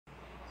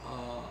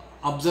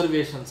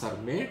observations are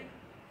made.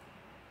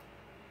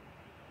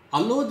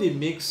 Allow the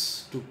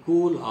mix to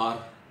cool or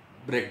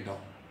break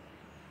down.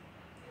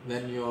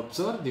 When you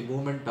observe the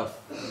movement of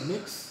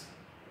mix,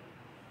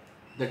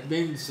 that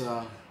means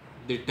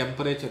the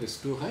temperature is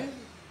too high.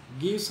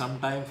 Give some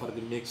time for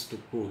the mix to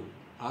cool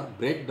or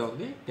break down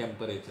the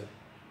temperature.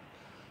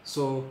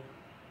 So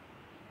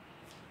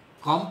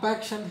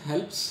compaction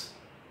helps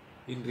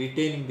in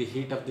retaining the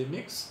heat of the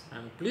mix,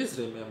 and please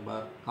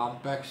remember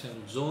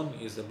compaction zone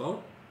is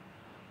about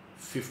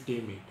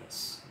 50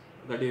 meters.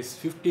 That is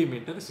 50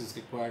 meters is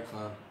required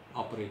for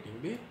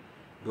operating the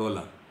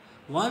roller.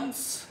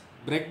 Once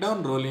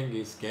breakdown rolling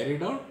is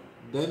carried out,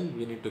 then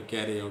we need to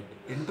carry out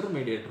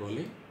intermediate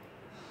rolling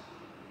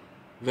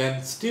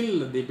when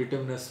still the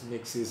bituminous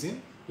mix is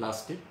in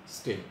plastic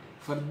state.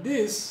 For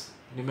this,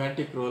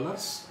 pneumatic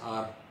rollers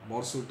are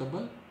more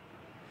suitable.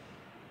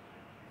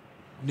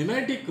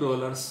 Pneumatic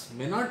rollers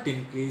may not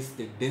increase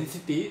the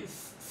density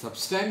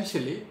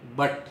substantially,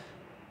 but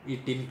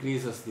it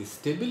increases the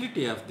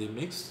stability of the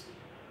mix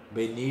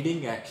by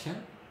kneading action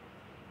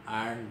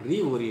and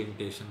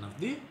reorientation of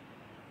the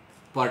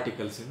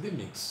particles in the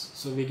mix.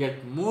 So we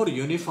get more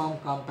uniform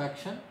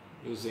compaction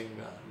using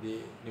the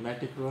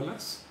pneumatic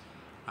rollers,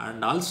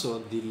 and also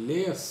the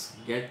layers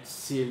get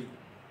sealed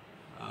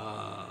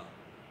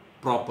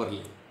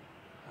properly,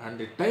 and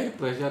the tire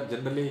pressure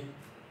generally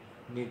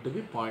need to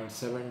be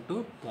 0.7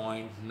 to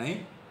 0.9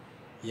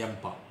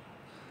 MPa.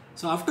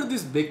 So after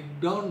this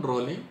breakdown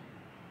rolling,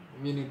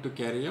 we need to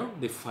carry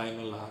out the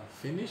final or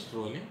finished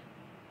rolling,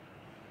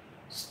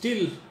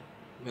 still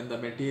when the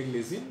material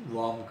is in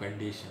warm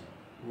condition.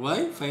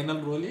 Why final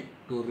rolling?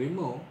 To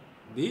remove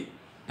the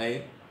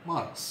tire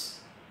marks.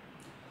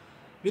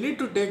 We need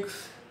to take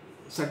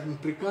certain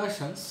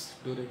precautions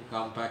during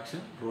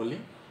compaction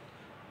rolling.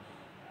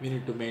 We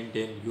need to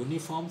maintain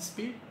uniform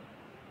speed.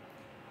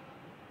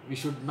 We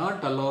should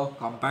not allow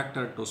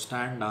compactor to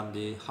stand on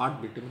the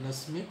hot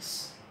bituminous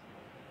mix.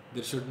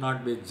 There should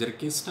not be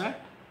jerky start.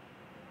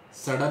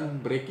 Sudden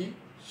braking,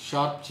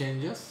 sharp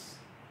changes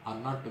are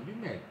not to be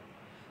made.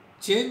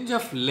 Change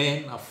of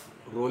lane of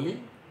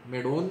rolling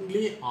made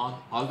only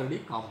on already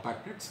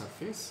compacted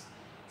surface.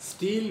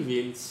 Steel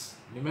wheels,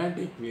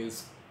 pneumatic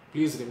wheels,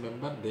 please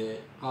remember they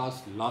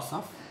cause loss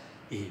of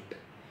heat.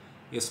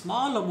 A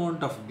small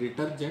amount of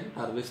detergent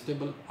or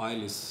vegetable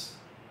oil is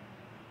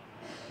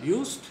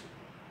used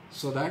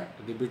so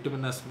that the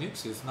bituminous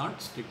mix is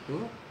not stick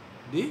to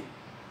the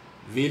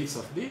wheels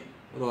of the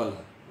roller.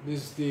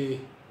 This is the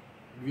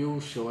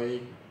view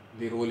showing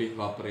the rolling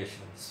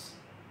operations.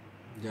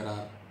 There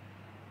are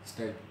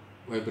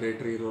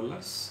vibratory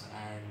rollers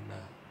and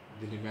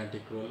the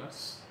pneumatic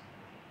rollers.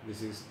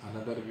 This is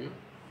another view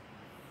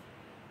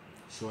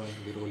showing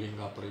the rolling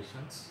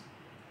operations.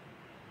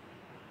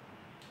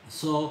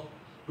 So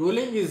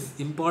rolling is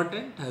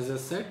important, as I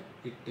said,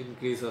 it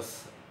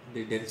increases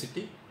the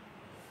density.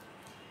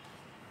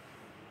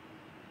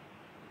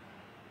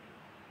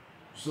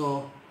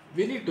 So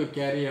we need to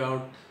carry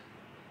out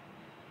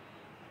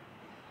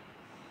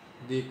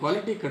the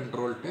quality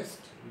control test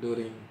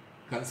during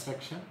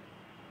construction.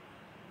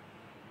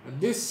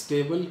 This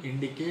table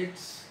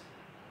indicates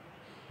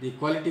the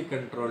quality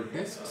control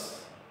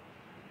tests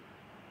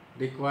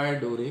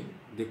required during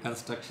the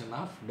construction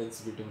of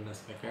dense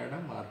bituminous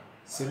macadam or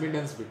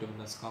semi-dense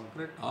bituminous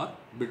concrete or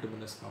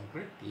bituminous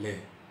concrete layer.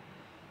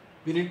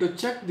 We need to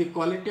check the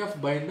quality of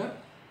binder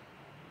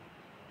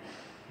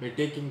by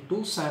taking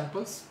 2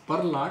 samples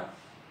per lot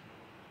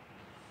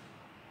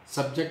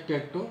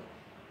subjected to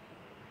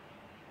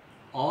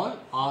all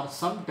or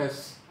some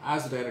tests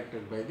as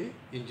directed by the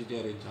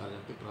engineer in charge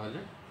of the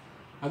project.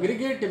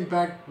 Aggregate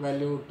impact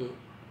value to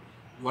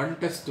 1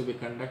 test to be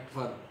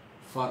conducted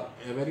for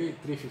every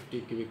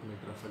 350 cubic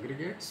meter of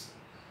aggregates.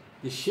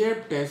 The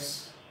shape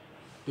test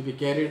to be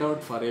carried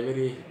out for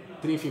every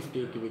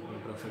 350 cubic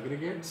meter of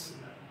aggregates.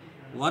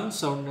 1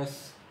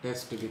 soundness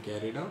test to be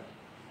carried out,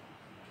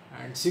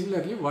 and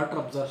similarly water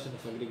absorption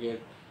of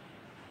aggregate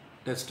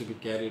test to be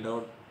carried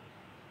out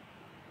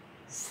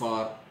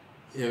for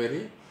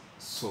every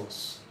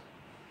source.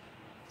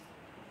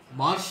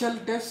 Marshall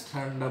test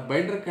and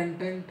binder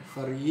content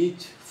for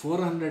each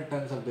 400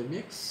 tons of the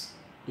mix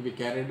to be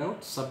carried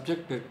out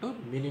subjected to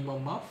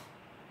minimum of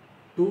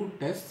 2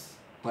 tests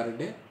per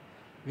day.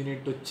 We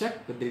need to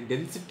check the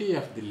density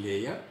of the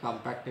layer,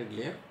 compacted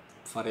layer,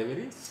 for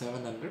every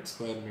 700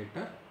 square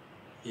meter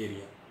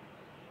area.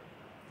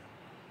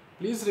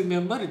 Please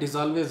remember, it is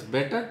always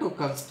better to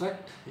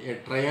construct a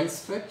trial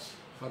stretch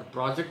for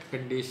project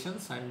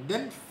conditions and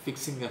then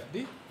fixing of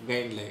the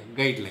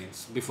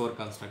guidelines before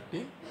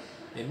constructing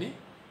any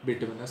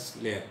bituminous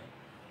layer.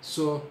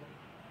 So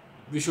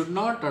we should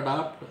not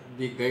adopt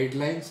the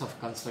guidelines of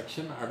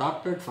construction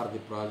adopted for the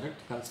project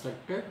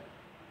constructed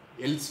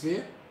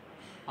elsewhere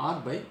or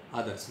by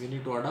others. We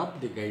need to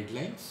adopt the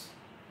guidelines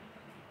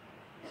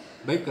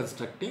by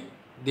constructing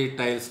the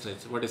tile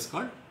stretch, what is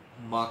called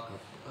markup.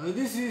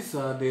 This is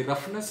the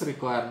roughness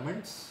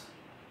requirements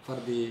for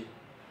the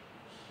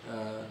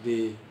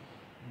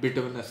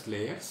bituminous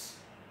layers.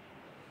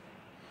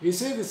 We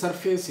say the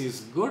surface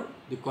is good,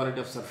 the quality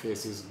of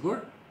surface is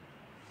good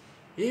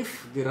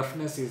if the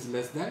roughness is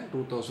less than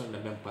 2000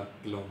 mm per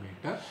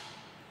kilometer.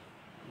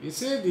 We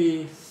say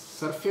the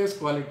surface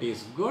quality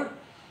is good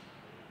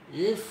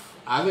if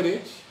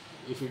average,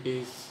 if it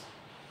is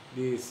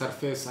the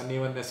surface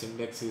unevenness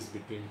index is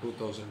between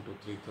 2000 to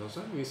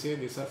 3000. We say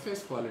the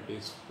surface quality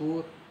is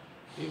poor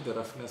if the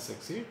roughness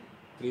exceeds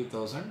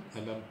 3000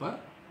 mm per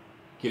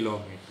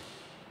kilometer.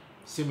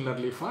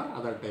 Similarly for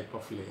other type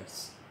of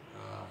layers,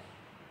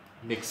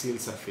 mixed seal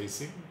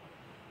surfacing,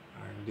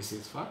 and this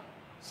is for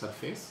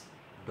surface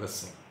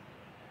dressing.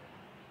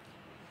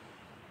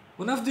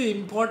 One of the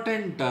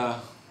important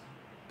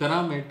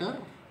parameter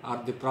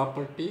or the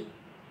property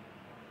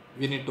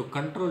we need to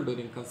control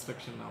during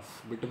construction of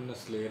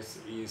bituminous layers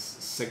is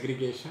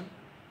segregation.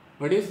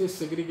 What is this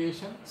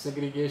segregation?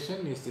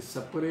 Segregation is the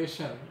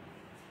separation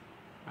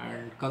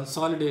and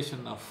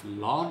consolidation of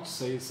large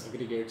size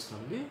aggregates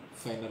from the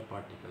finer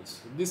particles.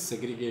 This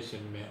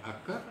segregation may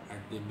occur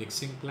at the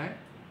mixing plant,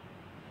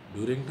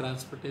 during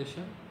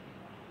transportation,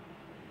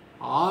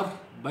 or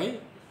by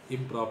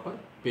improper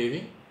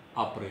paving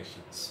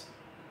operations.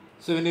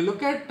 So when you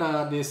look at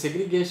the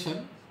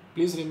segregation,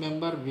 please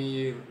remember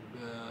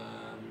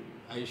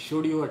I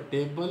showed you a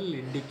table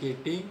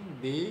indicating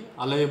the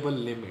allowable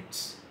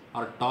limits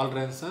or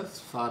tolerances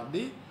for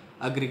the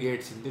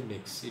aggregates in the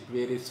mix. It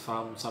varies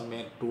from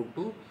somewhere 2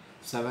 to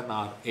 7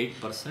 or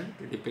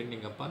 8%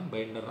 depending upon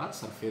binder or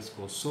surface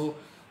course. So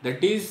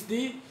that is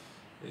the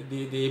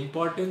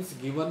importance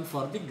given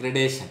for the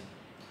gradation,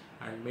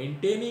 and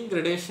maintaining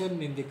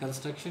gradation in the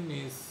construction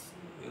is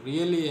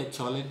really a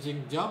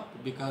challenging job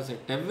because at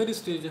every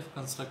stage of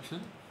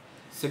construction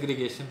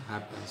segregation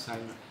happens,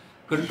 and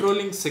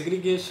controlling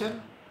segregation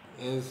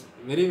is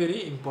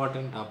very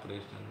important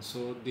operation.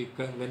 So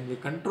when we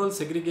control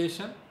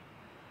segregation,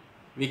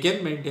 we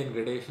can maintain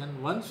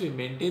gradation. Once we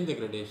maintain the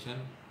gradation,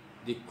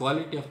 the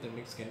quality of the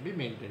mix can be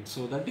maintained.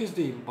 So that is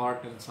the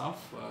importance of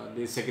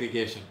the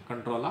segregation,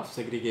 control of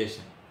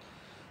segregation.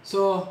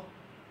 So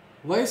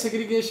why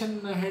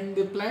segregation in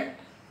the plant?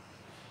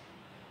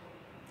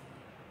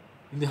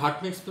 In the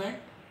hot mix plant,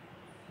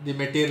 the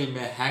material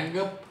may hang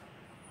up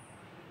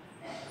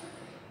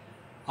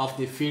of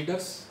the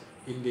feeders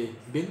in the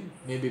bin,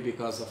 maybe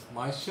because of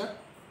moisture.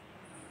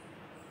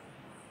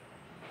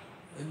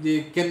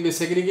 There can be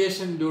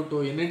segregation due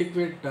to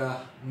inadequate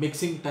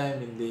mixing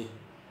time in the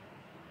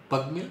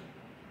pug mill,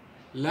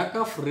 lack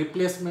of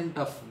replacement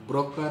of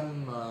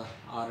broken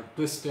or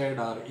twisted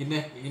or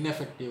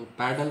ineffective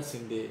paddles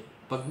in the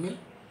pug mill.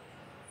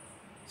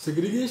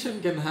 Segregation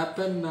can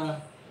happen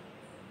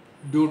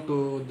due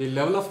to the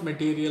level of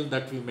material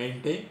that we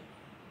maintain,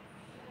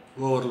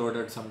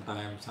 overloaded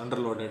sometimes,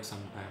 underloaded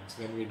sometimes,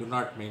 when we do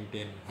not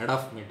maintain head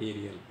of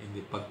material in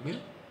the pug mill.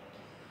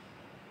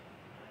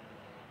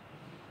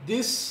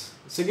 This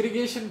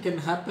segregation can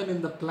happen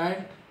in the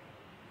plant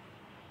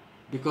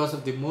because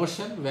of the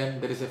motion when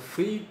there is a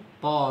free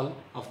fall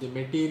of the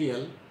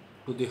material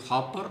to the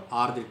hopper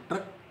or the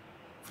truck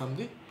from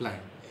the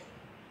plant.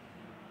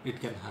 It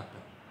can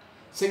happen.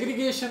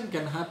 Segregation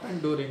can happen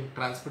during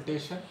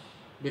transportation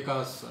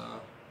because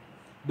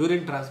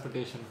during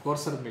transportation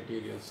coarser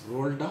materials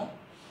roll down,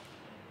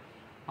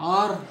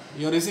 or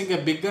you are using a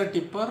bigger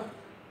tipper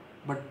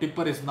but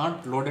tipper is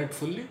not loaded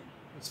fully,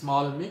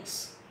 small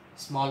mix,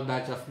 small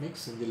batch of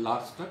mix in the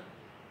large truck,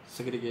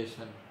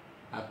 segregation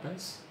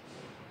happens.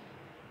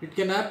 It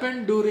can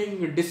happen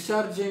during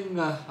discharging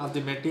of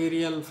the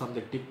material from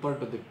the tipper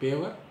to the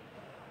paver.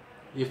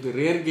 If the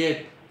rear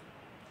gate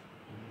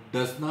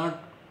does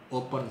not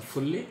open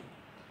fully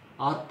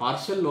or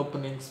partial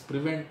openings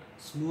prevent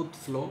smooth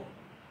flow,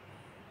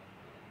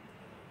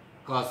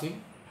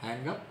 causing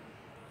hang up.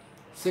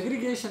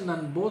 Segregation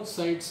on both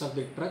sides of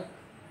the truck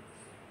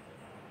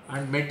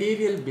and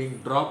material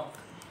being dropped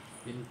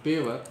in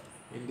paver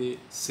in the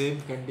same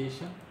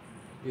condition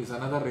is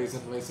another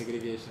reason why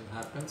segregation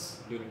happens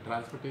during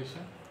transportation.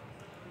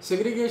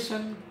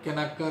 Segregation can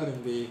occur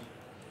in the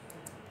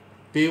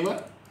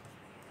paver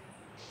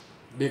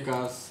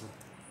because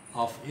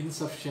of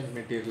insufficient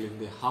material in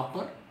the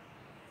hopper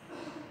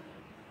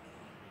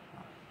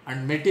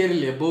and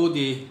material above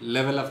the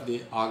level of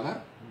the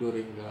auger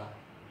during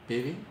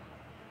paving.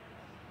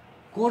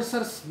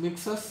 Coarser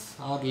mixes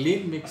or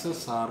lean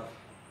mixes are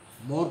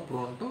more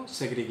prone to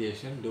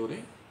segregation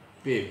during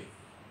paving.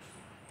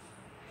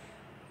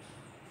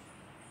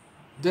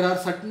 There are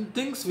certain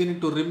things we need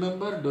to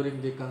remember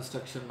during the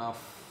construction of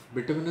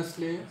bituminous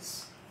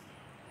layers.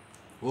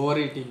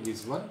 Overheating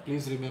is one.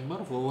 Please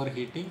remember,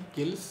 overheating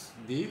kills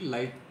the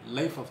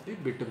life of the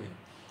bitumen.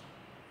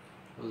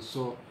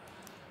 So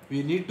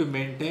we need to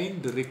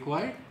maintain the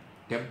required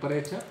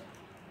temperature,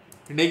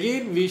 and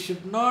again we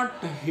should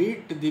not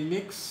heat the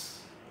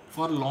mix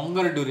for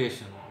longer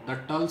duration.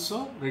 That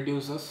also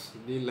reduces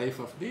the life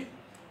of the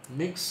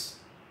mix.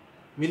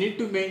 We need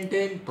to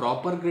maintain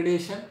proper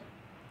gradation,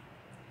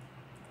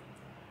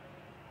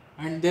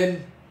 and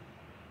then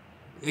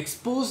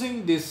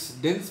exposing this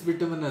dense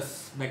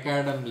bituminous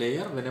macadam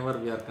layer whenever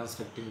we are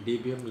constructing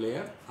DBM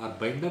layer or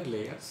binder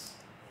layers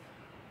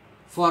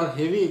For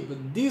heavy,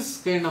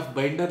 these kind of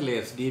binder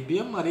layers,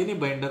 DBM or any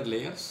binder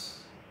layers,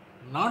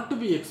 not to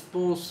be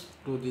exposed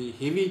to the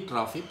heavy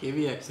traffic,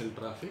 heavy axle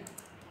traffic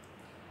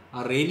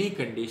or rainy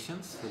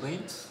conditions,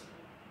 rains,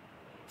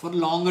 for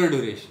longer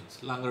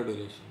durations,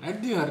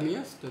 At the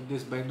earliest,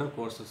 this binder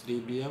courses,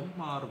 DBM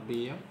or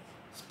BM,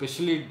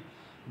 especially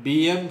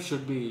BM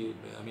should be,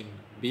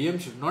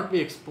 BM should not be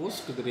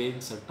exposed to the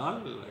rains at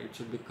all. It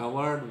should be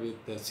covered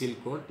with a seal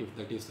coat if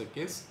that is the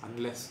case,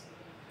 unless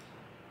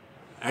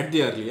at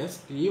the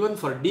earliest. Even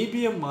for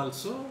DBM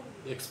also,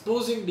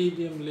 exposing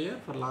DBM layer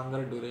for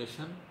longer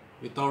duration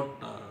without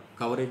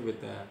covering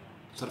with a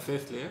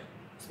surface layer,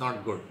 it's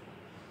not good.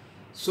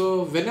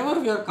 So whenever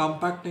we are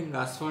compacting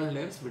asphalt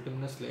layers,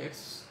 bituminous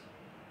layers,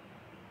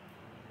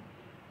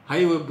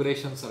 high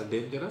vibrations are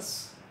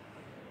dangerous,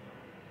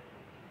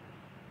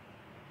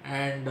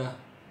 and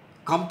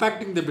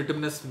compacting the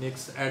bituminous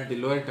mix at the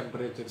lower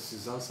temperatures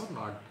is also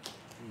not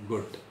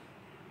good.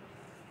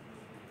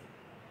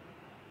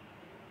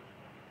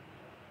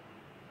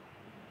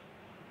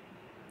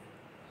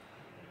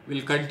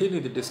 We'll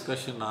continue the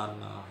discussion on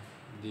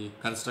the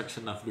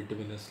construction of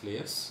bituminous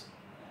layers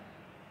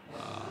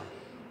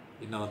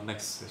in our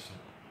next session.